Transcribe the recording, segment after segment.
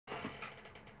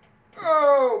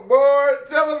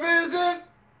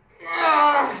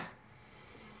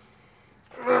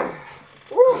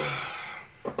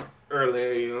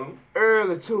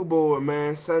2 board,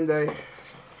 man. Sunday.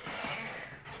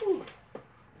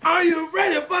 Are you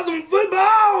ready for some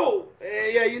football?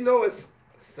 Yeah, you know it's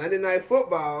Sunday night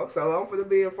football, so I'm gonna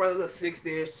be in front of the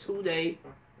 60s 2 day.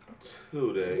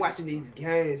 2 day. Watching these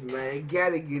games, man.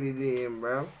 Gotta get it in,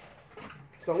 bro.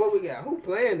 So what we got? Who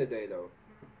playing today, though?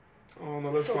 I don't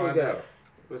know. Let's find out.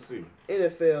 Let's see.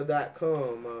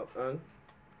 NFL.com,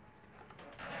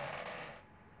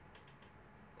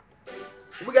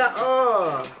 we got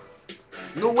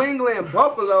New England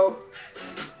Buffalo.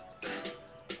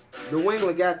 New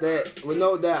England got that with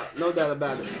no doubt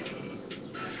about it.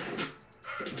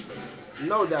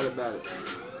 No doubt about it.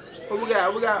 What we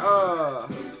got? We got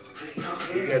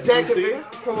Jacksonville.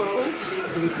 Come on.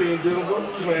 Tennessee and Denver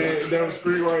playing down the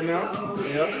street right now.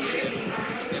 Yep.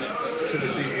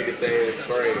 Tennessee can get their ass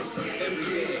crashed.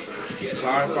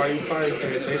 Sorry for you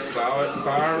Titans. They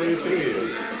sorry as hell.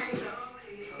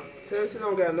 Tennessee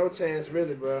don't got no chance,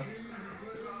 really, bro.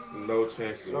 No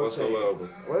chances whatsoever.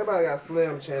 Well, everybody got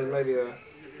slim chance, maybe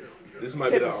this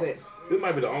might 10%. This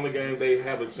might be the only game they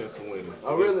have a chance to win.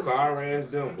 Oh, really? Sorry ass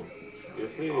Denver.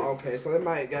 Okay, so they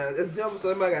might got it's Denver,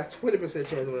 so they might got 20%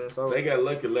 chance to win. So they got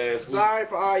lucky last week. Sorry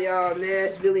for all y'all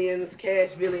Nashvillians,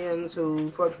 Cashvillians who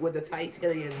fuck with the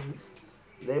Titans.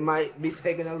 They might be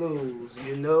taking a lose.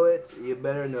 You know it. You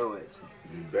better know it.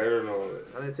 You better know it.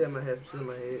 I didn't tell my head, some shit in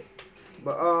my head.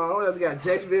 But what else we got?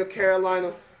 Jacksonville,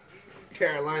 Carolina,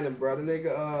 brother,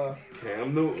 nigga.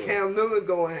 Cam Newton. Cam Newton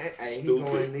going. Hey, he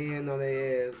going in on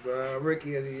their ass, bro.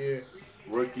 Rookie of the year.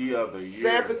 Rookie of the year.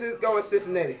 San Francisco and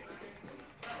Cincinnati.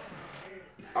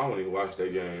 I don't even watch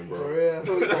that game, bro. For real?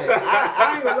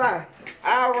 I ain't gonna lie.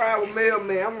 I'll ride with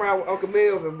Mailman. I'm riding with Uncle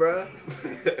Melvin, bro.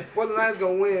 49ers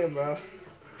gonna win, bro.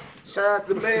 Shout out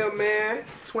to Mailman.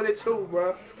 22,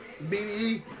 bro.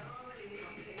 BDE.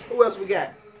 Who else we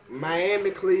got?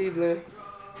 Miami, Cleveland.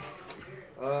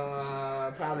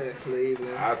 Probably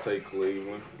Cleveland. I'll take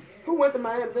Cleveland. Who went to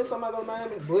Miami? Did somebody go to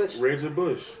Miami? Bush. Reggie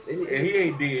Bush. And he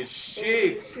ain't did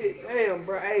shit. Damn,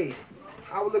 bro. Hey.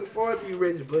 I was looking forward to you,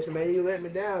 Reggie Bush, man. You let me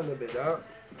down a little bit, dog.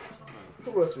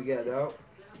 Who else we got, dog?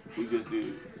 We just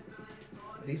did.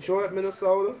 Detroit,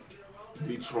 Minnesota.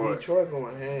 Detroit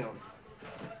going ham.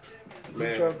 Man.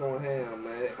 Detroit going ham,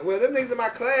 man. Well, them niggas in my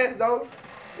class, though.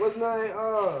 What's his name?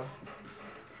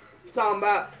 Talking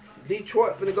about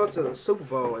Detroit finna go to the Super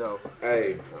Bowl, though.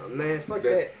 Hey. Man, fuck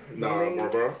that. Nah,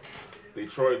 bro.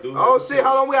 Detroit do. Oh, shit.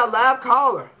 Hold on. We got a live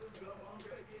caller.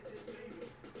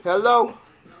 Hello.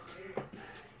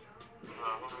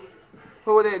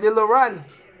 Who was that? Did Lil Rodney?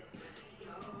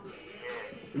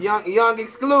 Young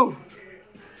Exclude.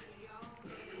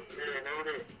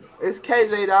 It's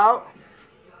KJ, dog.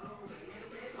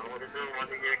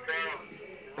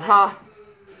 Huh?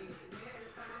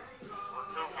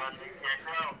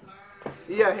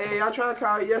 Yeah, hey, I tried to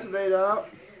call you yesterday, dog.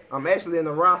 I'm actually in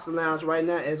the Rasta lounge right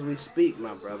now as we speak,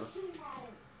 my brother.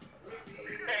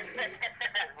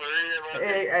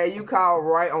 Hey, you called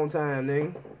right on time,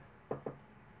 nigga.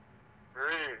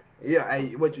 Yeah,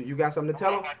 hey, what you got something to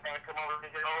tell them?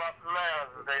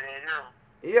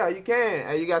 Yeah, you can.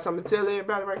 Hey, you got something to tell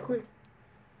everybody right quick?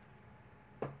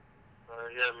 Yeah,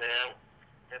 man.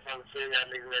 That's what I'm saying. Y'all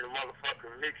niggas made a motherfucking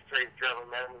mixtape drop,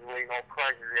 man. I'm waiting on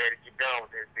Christ to get down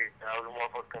with that bitch. I was a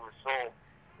motherfucker coming soon.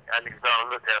 Y'all niggas don't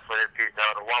look out for that bitch,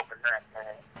 dog. The walking that,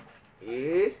 man.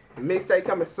 Yeah, mixtape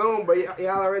coming soon, but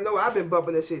y'all already know I've been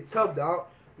bumping that shit tough, dog.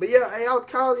 But yeah, hey, I was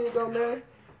calling you though, man.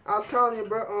 I was calling you,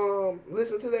 bro.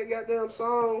 Listen to that goddamn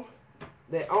song,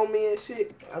 that On Me and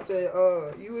shit. I said,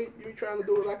 you trying to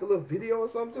do like a little video or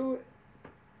something to it?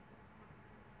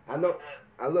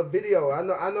 I love video. I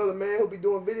know the man who be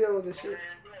doing videos and shit.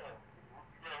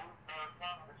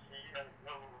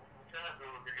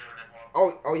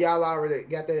 Oh, y'all already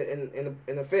got that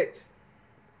in effect.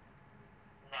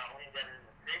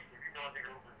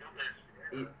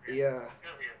 Yeah.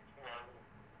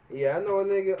 Yeah, I know a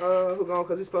nigga who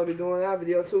cause he's supposed to be doing our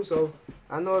video too, so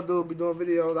I know a dude be doing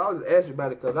videos. I was just asking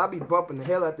about it cause I be bumping the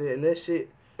hell out there and that shit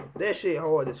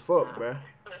hard as fuck, bro.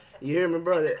 You hear me,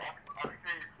 bro?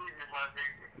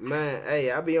 Man,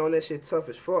 hey, I be on that shit tough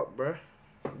as fuck, bro.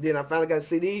 Then I finally got a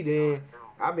CD, then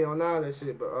I be on all that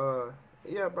shit, but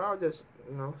yeah, bro, I was just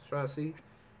trying to see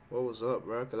what was up,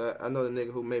 bro, cause I know the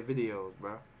nigga who made videos,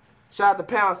 bro. Shout out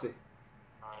to Pouncey.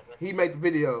 He make the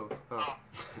videos.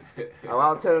 I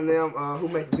was telling them who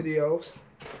make the videos.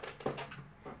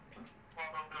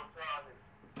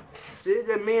 Shit,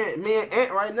 just me and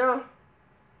Ant right now.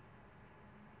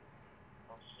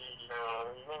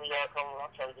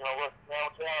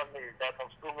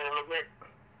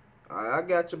 I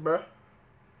got you, bro.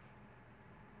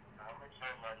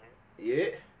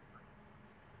 Yeah.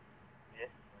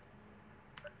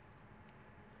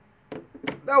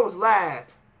 That was live.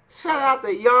 Shout out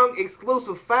to Young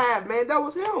Exclusive 5, man. That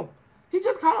was him. He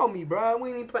just called me, bro. We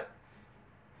ain't even play.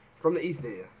 From the East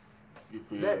there.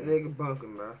 That nigga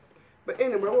bunking, bro. But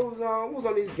anyway, what was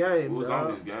on these games, What was dog?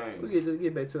 on these games? Let's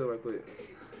get back to it right quick.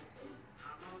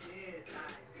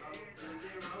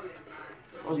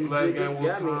 What's the last game we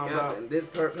were talking about? And this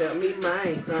perp helped me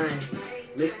maintain.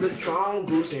 Mr. Tron,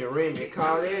 Goose, and Remy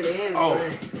call it insane. Oh,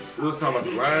 we was talking about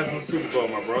the Lions and Super Bowl,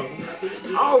 my brother.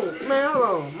 Oh, man,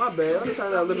 hold on. My bad. Let me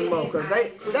turn that a little bit more, because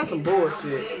that's some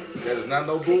bullshit. That is not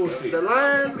no bullshit. The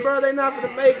Lions, bro, they not for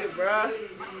the make it, bro.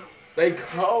 They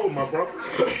cold, my brother.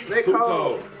 They too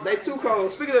cold. They too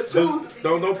cold. Speaking of two.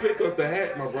 Don't pick up the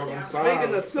hat, my brother. I'm sorry.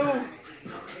 Speaking of two,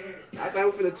 I think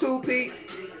we're finna two-peat,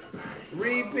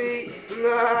 repeat.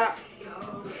 Nah.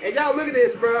 And y'all look at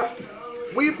this, bro.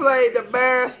 We played the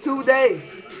Bears today.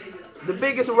 The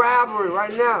biggest rivalry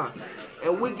right now.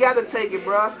 And we gotta take it,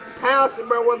 bro. Pouncing,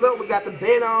 bro, what's up? We got the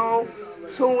bet on.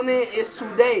 Tune in. It's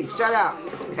today. Shout out.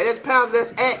 And that's Pouncing.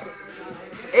 That's at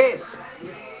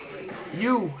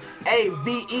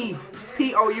SUAVEPOUNCY.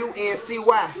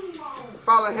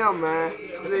 Follow him, man.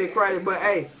 That nigga crazy. But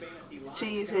hey,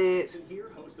 cheeseheads.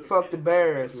 Fuck the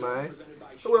Bears, man.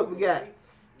 Who else we got?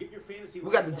 We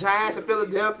got the Giants of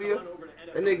Philadelphia.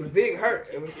 That nigga Vic hurt.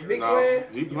 Vic playing?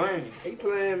 He playing. He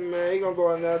playing, man. He gonna go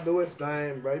out there and do his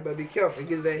thing, bro. You better be careful. He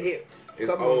gets that hit a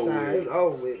couple of times. It's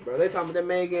over with, bro. They talking about that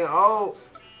man getting old.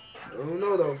 I don't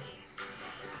know, though.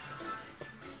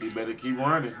 He better keep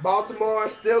running. Baltimore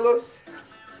Steelers.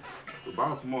 The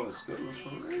Baltimore Steelers, for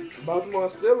real? Baltimore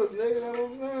Steelers, nigga.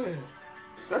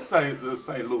 That's what I'm saying. That's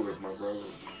St. Louis, my brother.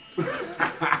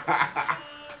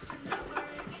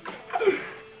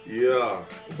 Yeah.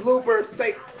 Bloopers,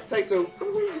 take two.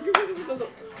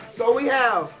 So we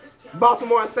have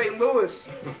Baltimore and St. Louis.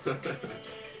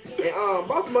 And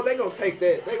Baltimore, they gonna take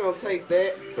that. They gonna take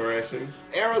that. Thrashing.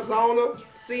 Arizona,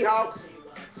 Seahawks.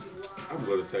 I'm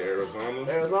gonna take Arizona.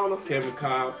 Arizona. Kevin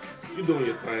Cobb, you doing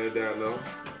your thing down there.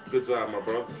 Good job, my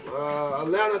brother.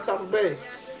 Atlanta, Tampa Bay.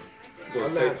 I'm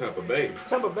gonna take Tampa Bay.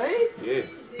 Tampa Bay?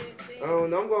 Yes. I don't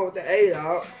know. I'm going with the A,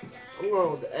 dog. I'm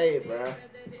going with the A, bro.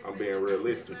 I'm being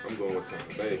realistic. I'm going with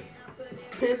Tampa Bay.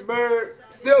 Pittsburgh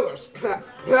Steelers.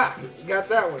 Got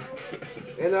that one.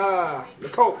 And the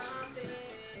Colts.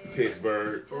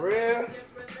 Pittsburgh. For real?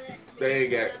 They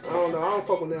ain't got. I don't know. I don't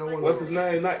fuck with that one. What's his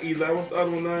name? Not Eli. What's the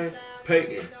other one name?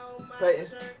 Peyton.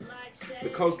 The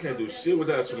Colts can't do shit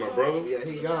without you, my brother. Yeah,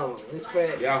 he gone. He's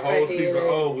fat. Y'all whole season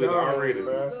over with already.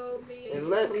 Bro. And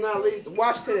last but not least,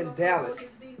 Washington and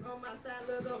Dallas.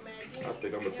 I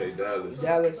think I'm gonna take Dallas.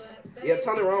 Dallas. Yeah,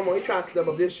 Tony Romo, he trying to step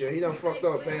up this year. He done fucked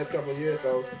up the past couple of years,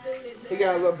 so he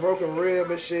got a little broken rib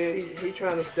and shit. He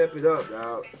trying to step it up,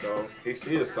 dog. So He's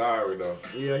still sorry though.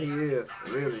 yeah, he is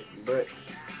really, but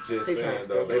just saying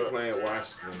though, they playing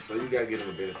Washington, so you gotta give them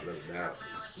the benefit of the doubt.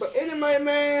 But anyway,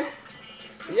 man,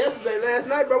 last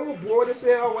night, bro, we were bored as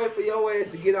hell waiting for your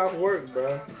ass to get off work,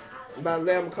 bro. About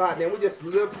 11 o'clock, then we just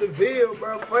slid up to the Ville,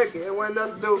 bro. Fuck it, it wasn't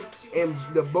nothing to do. And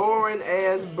the boring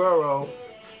ass borough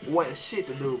wasn't shit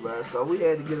to do, bro. So we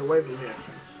had to get away from here.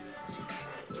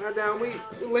 Now down, we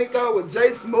linked up with J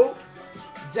Smoke,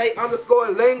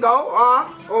 J_Lingo.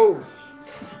 Oh,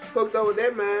 hooked up with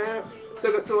that man.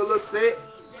 Took us to a little set.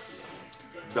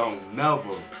 Don't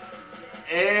never,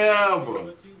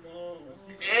 ever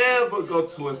go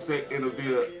to a set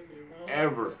interview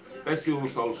ever. That shit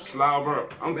was so slobber.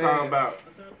 I'm talking about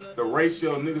the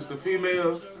ratio of niggas to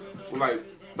females was like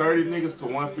 30 niggas to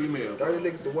 1 female. 30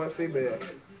 niggas to 1 female.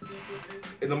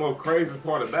 And the most crazy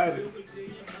part about it,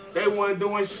 they wasn't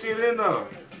doing shit in there.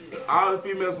 All the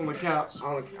females on the couch.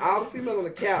 All the females on the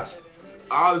couch.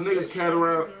 All the niggas carried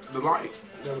around the light.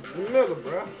 Remember,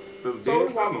 bro. So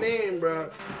we walked in, bro.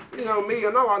 You know me,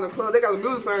 I know out in the club, they got the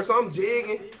music playing, so I'm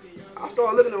jigging. I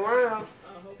started looking around.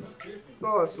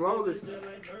 Started slowly.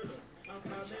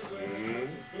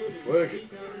 Fuck it.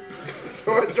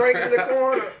 Started drinking in the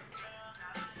corner.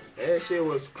 That shit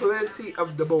was plenty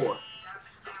of the boy.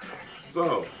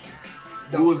 So,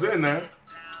 we was in there.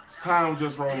 Time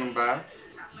just rolling by.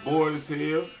 Bored as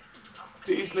hell.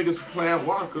 These niggas playing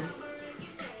Walker.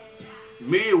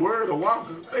 Mid-word of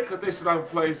Walker. They cut that shit out of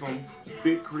place on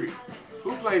Big Creek.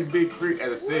 Who plays Big Creek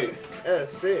at a set? At a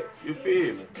set. You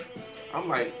feel me? I'm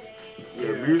like,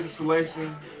 your music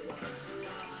selection,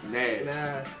 nasty.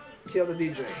 Nah, kill the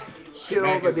DJ. Kill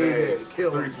Smack the his DJ. ass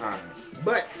Kill 3 him. times.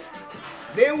 But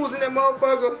then we was in that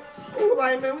motherfucker. We was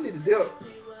like, man, we need to dip.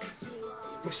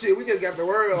 But shit, we just got the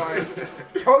word like,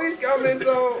 police coming,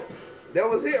 so that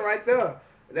was it right there.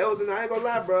 That was I ain't gonna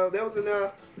lie, bro. That was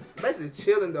basically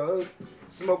chilling though. It was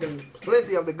smoking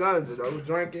plenty of the guns though. It was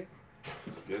drinking.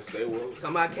 Yes, they will.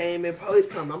 Somebody came in, police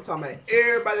coming. I'm talking about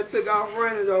everybody took off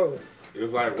running though. It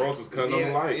was like roaches cutting on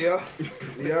the light. Yeah,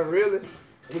 really.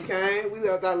 We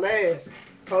left our last.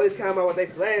 Police came out with their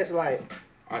flashlight.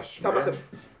 I smell.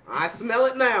 I smell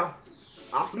it now.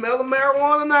 I smell the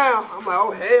marijuana now. I'm like,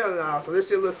 oh hell no. So this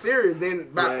shit look serious. Then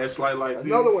about Flashlight like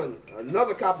another one,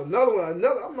 another cop, another one,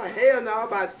 another. I'm like, hell no.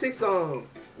 About 6 of them.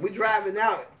 We driving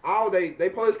out. All they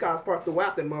police cars parked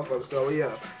throughout that motherfucker. So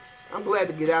yeah, I'm glad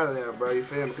to get out of there, bro. You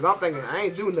feel me? Cause I'm thinking I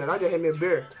ain't doing nothing. I just had me a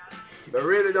beer. But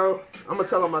really though, I'm gonna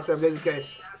tell on myself just in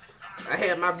case. I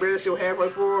had my beer shit halfway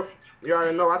full. You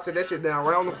already know I set that shit down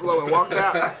right on the floor and walked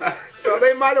out. So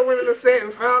they might have went in the set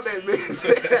and found that bitch.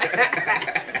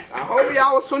 I hope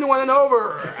y'all was 21 and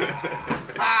over.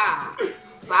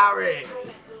 Sorry.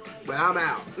 But I'm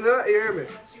out. You hear me?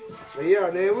 But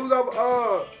yeah, then we was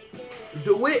over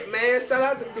DeWitt, man. Shout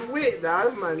out to DeWitt, dog.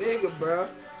 That's my nigga, bro.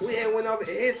 We had went over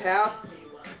to his house.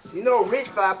 You know Rich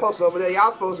Fly posted over there.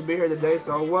 Y'all supposed to be here today,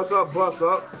 so what's up, bust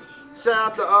up. Shout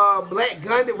out to Black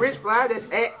Gundit Rich Fly. That's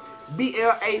at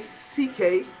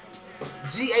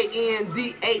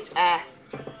BlackGandhiRFly.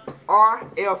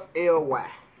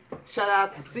 Shout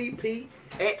out to CP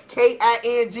at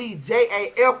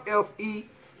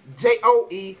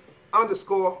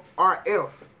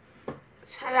KINGJAFFEJOE_RF.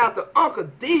 Shout out to Uncle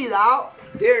D, dog.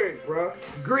 Derek, bro.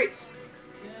 Grits.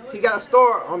 He got a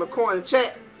store on the corner.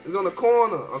 Chat. It's on the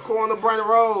corner. A corner Brandon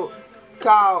Road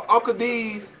called Uncle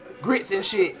D's Grits and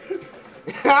shit.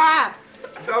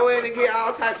 Go in and get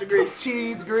all types of grits.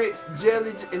 Cheese grits,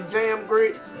 jelly and jam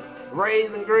grits,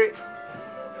 raisin grits.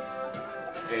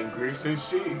 And grits and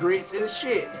shit. Grits and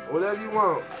shit. Whatever you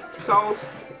want. Toast,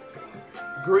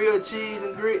 grilled cheese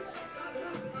and grits,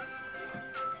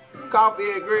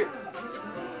 coffee and grits,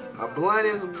 a blunt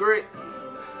and some grits.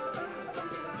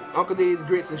 Uncle D's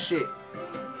Grits and shit.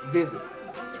 Visit.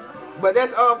 But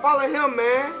that's follow him,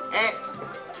 man, at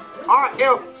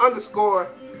RF_FERISBUELLER.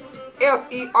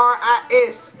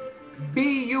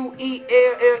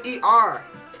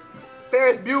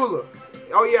 Ferris Bueller.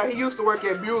 Oh yeah, he used to work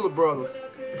at Bueller Brothers.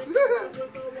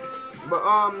 But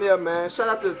yeah, man. Shout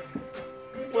out to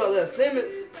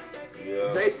Simmons. Yeah.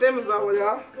 Jay Simmons over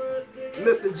there.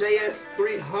 Mr.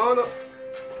 JS300.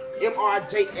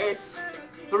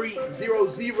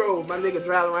 MRJS300. My nigga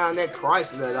driving around that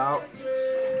Chrysler, dog.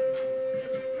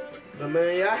 But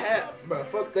man, yeah,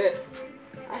 fuck that.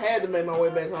 I had to make my way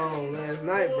back home last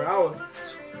night, bro. I was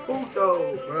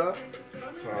puto, bro.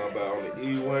 Talking about on the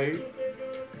E-way,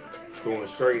 doing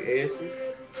straight S's.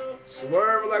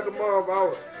 Swerving like a motherfucker. I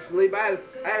was asleep. I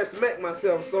had smacked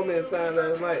myself so many times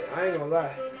last night. I ain't gonna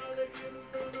lie.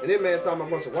 And this man talking about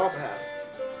a bunch of Waffle House.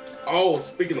 Oh,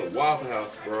 speaking of Waffle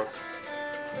House, bro.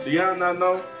 Do y'all not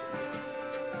know?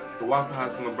 The Waffle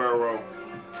House in the Borough,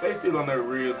 they still on that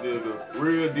real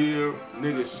deal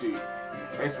nigga shit.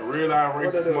 They some real life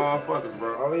racist motherfuckers,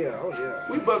 bro. Oh yeah.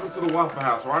 We busted to the Waffle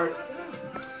House, right?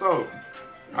 So,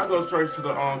 I go straight to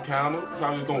the counter, so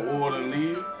I'm just gonna order and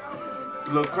leave.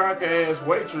 The little cracker ass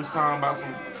waitress talking about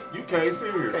some, you can't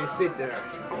sit here. Can't sit there.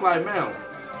 I'm like, ma'am,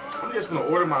 I'm just gonna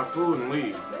order my food and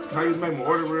leave. Can I just make my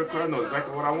order real quick? I know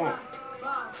exactly what I want.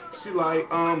 She like,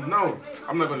 no,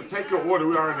 I'm not gonna take your order.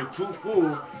 We already too full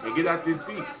and get out these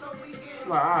seats. I'm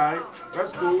like, alright,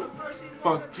 that's cool.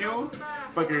 Fuck you.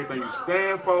 Fuck everything you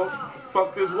stand for.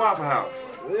 Fuck this Waffle House.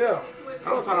 Yeah.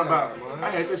 I'm talking about, I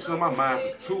had this shit on my mind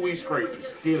for 2 weeks straight and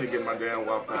still didn't get my damn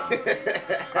Waffle House.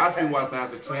 I see Waffle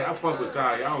House at 10. I fuck with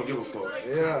y'all. Y'all don't give a fuck.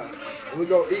 Yeah. We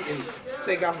go eat and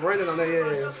take off running on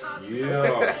their ass. Yeah.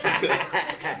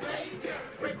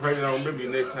 And pray they don't remember you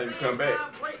next time you come back.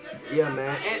 Yeah,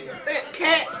 man. And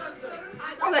Cat,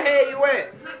 where the hell you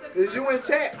at? Is you in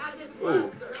chat?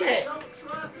 Ooh. Cat.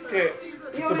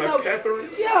 You talking about Catherine?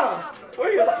 Yeah.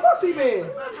 Where the fuck's he been?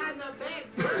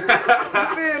 You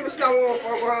feel me? Stop on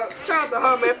for her. Shout out to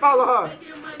her, man. Follow her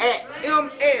at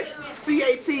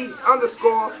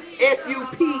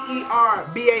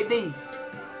MSCAT_SUPERBAD.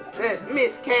 That's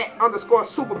Miss Cat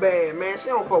 _Superbad, man. She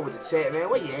don't fuck with the chat, man.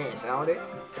 Where you at, Saudi?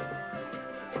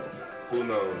 Who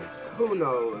knows? Who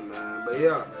knows, man? But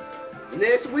yeah,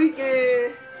 next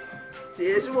weekend,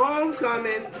 TSU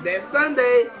homecoming. That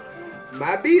Sunday,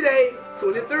 my B-Day,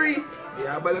 23.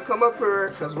 Y'all better come up here,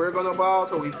 because we're going to ball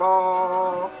till we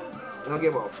fall. We don't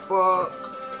give a fuck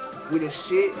with this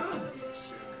shit.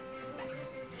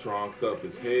 Drunk up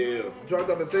as hell. Drunk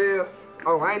up as hell.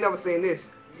 Oh, I ain't never seen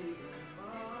this.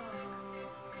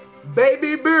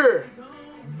 Baby beer.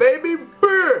 Baby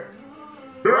beer.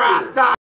 Rasta.